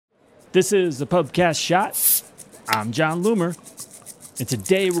This is the Pubcast Shot. I'm John Loomer, and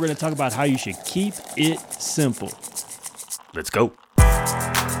today we're going to talk about how you should keep it simple. Let's go.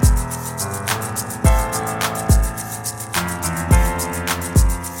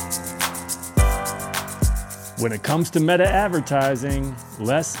 When it comes to meta advertising,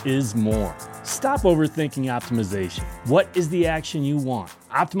 less is more. Stop overthinking optimization. What is the action you want?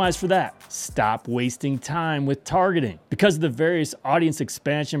 Optimize for that. Stop wasting time with targeting. Because of the various audience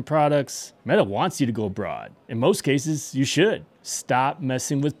expansion products, Meta wants you to go broad. In most cases, you should. Stop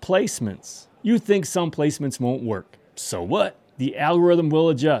messing with placements. You think some placements won't work. So what? The algorithm will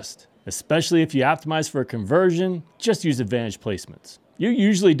adjust. Especially if you optimize for a conversion, just use advantage placements. You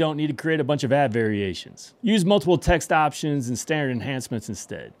usually don't need to create a bunch of ad variations. Use multiple text options and standard enhancements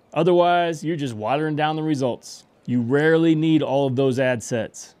instead. Otherwise, you're just watering down the results. You rarely need all of those ad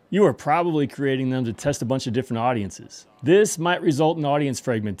sets. You are probably creating them to test a bunch of different audiences. This might result in audience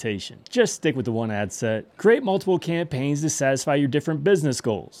fragmentation. Just stick with the one ad set. Create multiple campaigns to satisfy your different business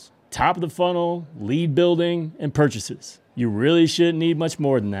goals. Top of the funnel, lead building, and purchases. You really shouldn't need much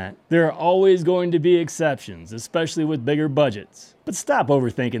more than that. There are always going to be exceptions, especially with bigger budgets. But stop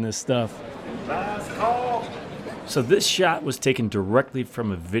overthinking this stuff. Last call. So this shot was taken directly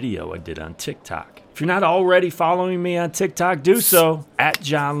from a video I did on TikTok. If you're not already following me on TikTok, do so at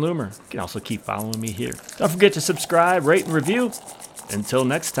John Loomer. You can also keep following me here. Don't forget to subscribe, rate, and review. Until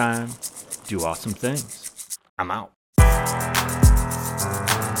next time, do awesome things. I'm out.